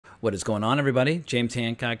What is going on, everybody? James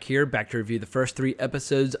Hancock here, back to review the first 3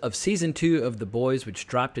 episodes of Season 2 of The Boys, which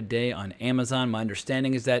dropped today on Amazon. My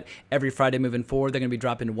understanding is that every Friday moving forward, they're going to be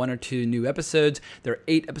dropping 1 or 2 new episodes. There are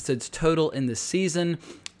 8 episodes total in this season.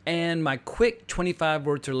 And my quick 25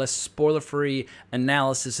 words or less spoiler-free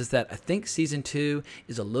analysis is that I think Season 2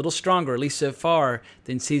 is a little stronger, at least so far,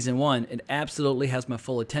 than Season 1. It absolutely has my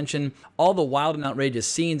full attention. All the wild and outrageous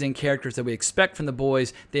scenes and characters that we expect from The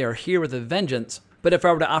Boys, they are here with a vengeance. But if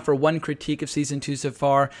I were to offer one critique of Season 2 so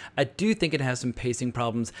far, I do think it has some pacing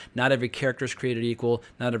problems. Not every character is created equal.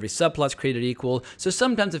 Not every subplot is created equal. So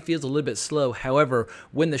sometimes it feels a little bit slow. However,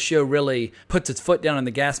 when the show really puts its foot down on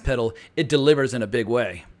the gas pedal, it delivers in a big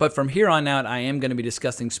way. But from here on out, I am going to be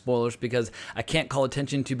discussing spoilers because I can't call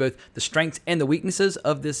attention to both the strengths and the weaknesses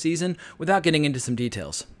of this season without getting into some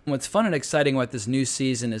details. What's fun and exciting about this new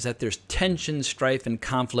season is that there's tension, strife, and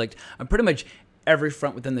conflict on pretty much every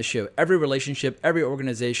front within the show. Every relationship, every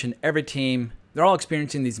organization, every team, they're all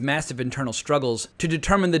experiencing these massive internal struggles to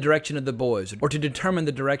determine the direction of the boys or to determine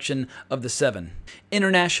the direction of the Seven.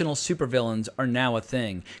 International supervillains are now a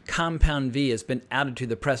thing. Compound V has been outed to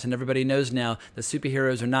the press, and everybody knows now that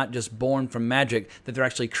superheroes are not just born from magic, that they're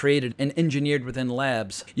actually created and engineered within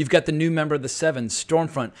labs. You've got the new member of the Seven,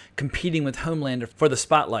 Stormfront, competing with Homelander for the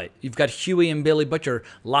spotlight. You've got Huey and Billy Butcher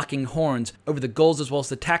locking horns over the goals as well as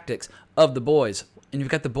the tactics of the boys. And you've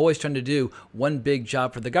got the boys trying to do one big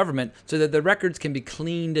job for the government so that the records can be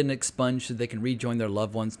cleaned and expunged so they can rejoin their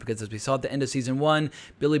loved ones. Because as we saw at the end of Season 1,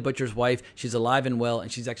 Billy Butcher's wife, she's alive and well, and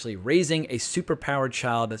she's actually raising a superpowered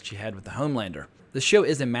child that she had with the Homelander. The show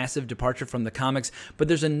is a massive departure from the comics, but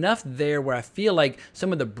there's enough there where I feel like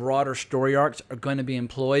some of the broader story arcs are going to be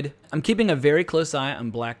employed. I'm keeping a very close eye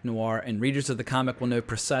on Black Noir, and readers of the comic will know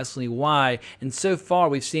precisely why, and so far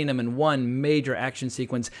we've seen him in one major action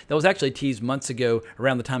sequence that was actually teased months ago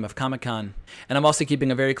around the time of Comic-Con. And I'm also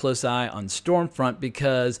keeping a very close eye on Stormfront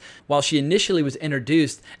because while she initially was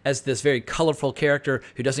introduced as this very colorful character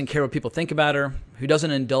who doesn't care what people think about her, who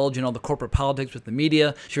doesn't indulge in all the corporate politics with the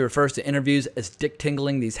media, she refers to interviews as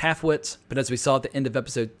dick-tingling these half-wits. But as we saw at the end of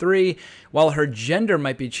episode 3, while her gender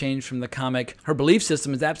might be changed from the comic, her belief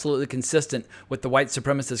system is absolutely consistent with the white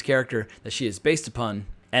supremacist character that she is based upon.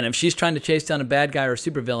 And if she's trying to chase down a bad guy or a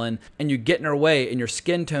supervillain, and you get in her way and your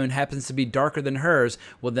skin tone happens to be darker than hers,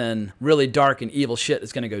 well then really dark and evil shit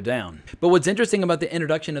is going to go down. But what's interesting about the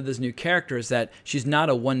introduction of this new character is that she's not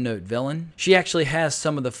a one-note villain. She actually has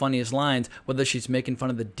some of the funniest lines, whether she's making fun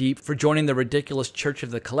of the Deep for joining the ridiculous Church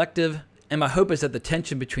of the Collective. And my hope is that the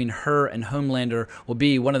tension between her and Homelander will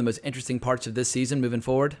be one of the most interesting parts of this season moving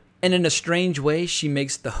forward. And in a strange way, she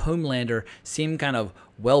makes the Homelander seem kind of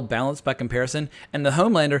well-balanced by comparison. And the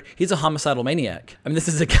Homelander, he's a homicidal maniac. I mean, this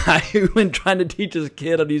is a guy who, when trying to teach his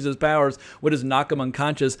kid how to use his powers, would just knock him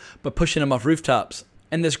unconscious by pushing him off rooftops.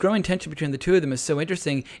 And this growing tension between the two of them is so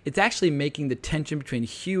interesting, it's actually making the tension between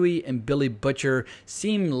Huey and Billy Butcher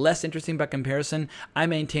seem less interesting by comparison. I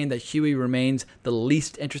maintain that Huey remains the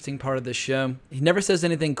least interesting part of this show. He never says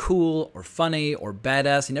anything cool or funny or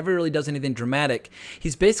badass. He never really does anything dramatic.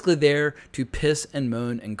 He's basically there to piss and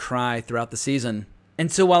moan and cry throughout the season.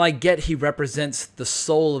 And so while I get he represents the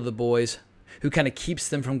soul of the boys, who kind of keeps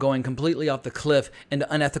them from going completely off the cliff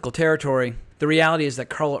into unethical territory, the reality is that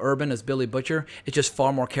Carl Urban as Billy Butcher is just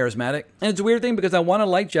far more charismatic. And it's a weird thing because I want to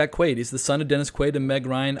like Jack Quaid. He's the son of Dennis Quaid and Meg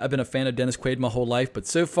Ryan. I've been a fan of Dennis Quaid my whole life, but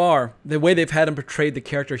so far, the way they've had him portray the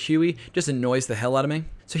character Huey just annoys the hell out of me.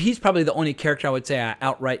 So he's probably the only character I would say I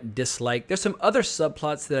outright dislike. There's some other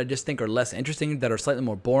subplots that I just think are less interesting, that are slightly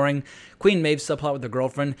more boring. Queen Maeve's subplot with her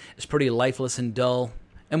girlfriend is pretty lifeless and dull.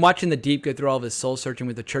 And watching the Deep go through all of his soul-searching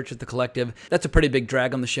with the Church of the Collective, that's a pretty big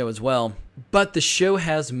drag on the show as well. But the show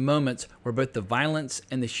has moments where both the violence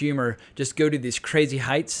and the humor just go to these crazy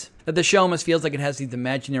heights, that the show almost feels like it has these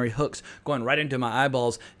imaginary hooks going right into my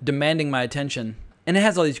eyeballs, demanding my attention. And it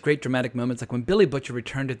has all these great dramatic moments, like when Billy Butcher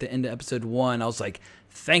returned at the end of episode 1, I was like,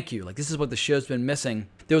 thank you, like this is what the show's been missing.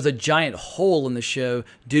 There was a giant hole in the show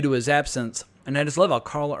due to his absence. And I just love how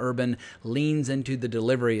Carl Urban leans into the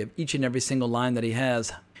delivery of each and every single line that he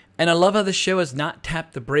has. And I love how the show has not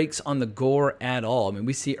tapped the brakes on the gore at all. I mean,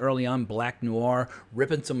 we see early on Black Noir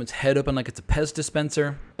ripping someone's head open like it's a Pez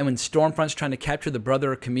dispenser. And when Stormfront's trying to capture the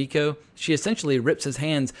brother of Kimiko, she essentially rips his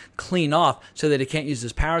hands clean off so that he can't use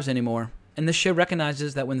his powers anymore. And this show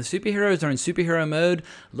recognizes that when the superheroes are in superhero mode,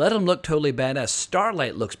 let them look totally badass.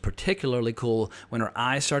 Starlight looks particularly cool when her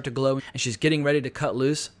eyes start to glow and she's getting ready to cut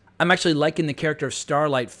loose. I'm actually liking the character of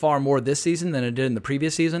Starlight far more this season than I did in the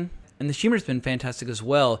previous season. And the humor's been fantastic as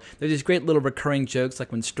well. There's these great little recurring jokes,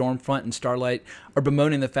 like when Stormfront and Starlight are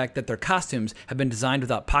bemoaning the fact that their costumes have been designed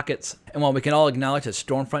without pockets. And while we can all acknowledge that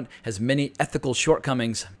Stormfront has many ethical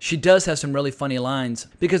shortcomings, she does have some really funny lines,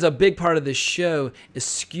 because a big part of this show is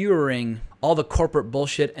skewering all the corporate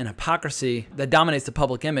bullshit and hypocrisy that dominates the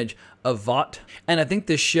public image of Vought. And I think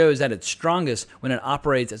this show is at its strongest when it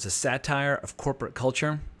operates as a satire of corporate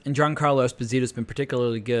culture. And Giancarlo Esposito has been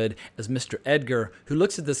particularly good as Mr. Edgar, who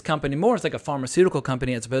looks at this company more as like a pharmaceutical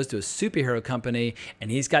company as opposed to a superhero company. And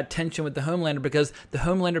he's got tension with the Homelander because the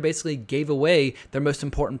Homelander basically gave away their most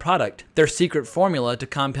important product, their secret formula to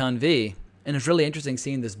Compound V. And it's really interesting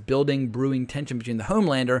seeing this brewing tension between the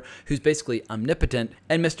Homelander, who's basically omnipotent,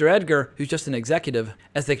 and Mr. Edgar, who's just an executive,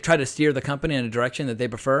 as they try to steer the company in a direction that they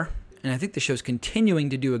prefer. And I think the show's continuing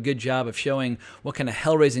to do a good job of showing what kind of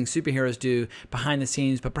hell-raising superheroes do behind the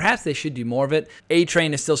scenes, but perhaps they should do more of it.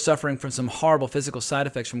 A-Train is still suffering from some horrible physical side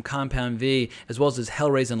effects from Compound V, as well as his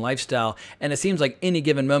hell-raising lifestyle, and it seems like any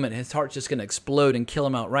given moment his heart's just going to explode and kill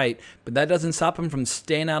him outright. But that doesn't stop him from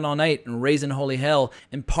staying out all night and raising holy hell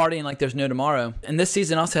and partying like there's no tomorrow. And this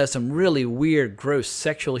season also has some really weird, gross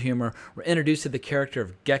sexual humor. We're introduced to the character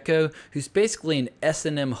of Gecko, who's basically an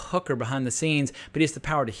S&M hooker behind the scenes, but he has the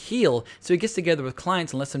power to heal. So he gets together with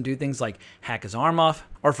clients and lets them do things like hack his arm off,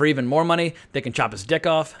 or for even more money, they can chop his dick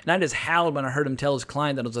off. And I just howled when I heard him tell his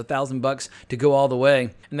client that it was $1,000 to go all the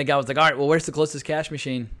way. And the guy was like, all right, well, where's the closest cash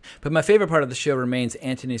machine? But my favorite part of the show remains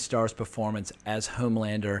Anthony Starr's performance as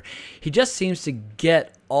Homelander. He just seems to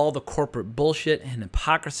get all the corporate bullshit and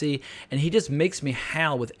hypocrisy, and he just makes me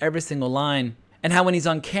howl with every single line. And how when he's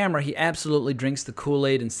on camera, he absolutely drinks the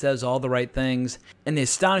Kool-Aid and says all the right things, and the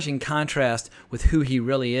astonishing contrast with who he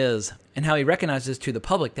really is, and how he recognizes to the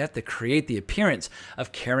public they have to create the appearance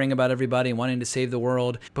of caring about everybody and wanting to save the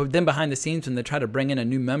world. But then behind the scenes, when they try to bring in a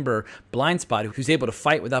new member, Blindspot, who's able to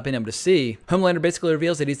fight without being able to see, Homelander basically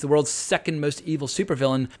reveals that he's the world's second most evil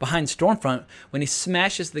supervillain behind Stormfront when he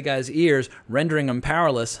smashes the guy's ears, rendering him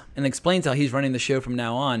powerless, and explains how he's running the show from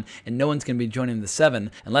now on, and no one's going to be joining the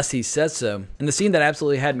Seven unless he says so. And the scene that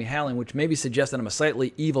absolutely had me howling, which maybe suggests that I'm a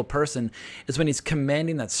slightly evil person, is when he's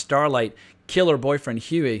commanding that Starlight kill her boyfriend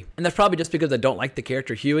Huey. And that's probably just because I don't like the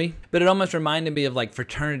character Huey, but it almost reminded me of like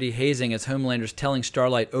fraternity hazing, as Homelander's telling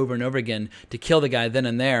Starlight over and over again to kill the guy then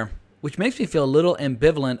and there. Which makes me feel a little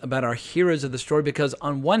ambivalent about our heroes of the story, because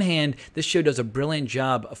on one hand, this show does a brilliant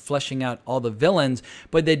job of fleshing out all the villains,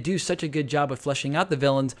 but they do such a good job of fleshing out the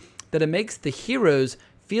villains that it makes the heroes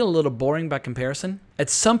feel a little boring by comparison. At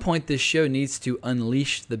some point, this show needs to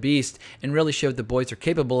unleash the beast and really show what the boys are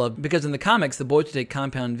capable of, because in the comics, the boys would take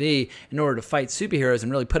Compound V in order to fight superheroes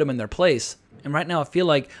and really put them in their place. And right now, I feel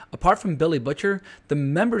like, apart from Billy Butcher, the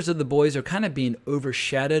members of the boys are kind of being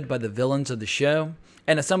overshadowed by the villains of the show.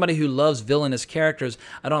 And as somebody who loves villainous characters,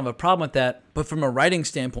 I don't have a problem with that. But from a writing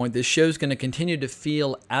standpoint, this show's going to continue to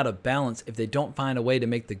feel out of balance if they don't find a way to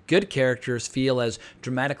make the good characters feel as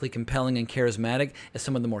dramatically compelling and charismatic as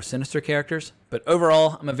some of the more sinister characters. But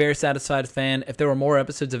overall, I'm a very satisfied fan. If there were more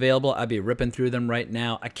episodes available, I'd be ripping through them right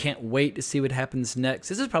now. I can't wait to see what happens next.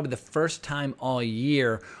 This is probably the first time all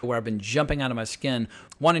year where I've been jumping out of my skin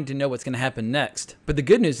wanting to know what's going to happen next. But the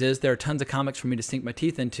good news is there are tons of comics for me to sink my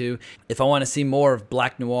teeth into. If I want to see more of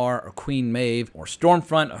Black Noir or Queen Maeve or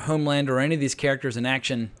Stormfront or Homelander or any of these characters in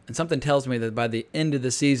action, and something tells me that by the end of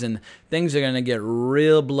the season, things are going to get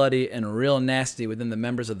real bloody and real nasty within the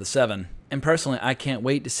members of the Seven. And personally, I can't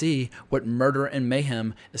wait to see what murder and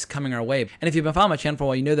mayhem is coming our way. And if you've been following my channel for a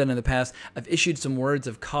while, you know that in the past, I've issued some words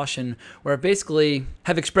of caution where I basically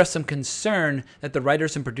have expressed some concern that the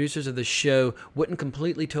writers and producers of the show wouldn't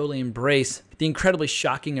completely, totally embrace the incredibly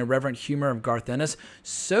shocking, irreverent humor of Garth Ennis.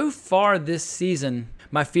 So far this season,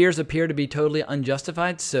 my fears appear to be totally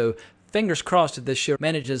unjustified, so fingers crossed that this show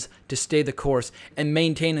manages to stay the course and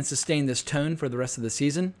maintain and sustain this tone for the rest of the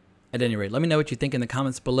season. At any rate, let me know what you think in the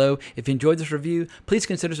comments below. If you enjoyed this review, please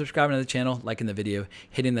consider subscribing to the channel, liking the video,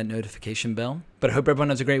 hitting that notification bell. But I hope everyone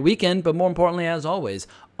has a great weekend, but more importantly, as always,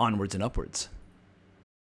 onwards and upwards.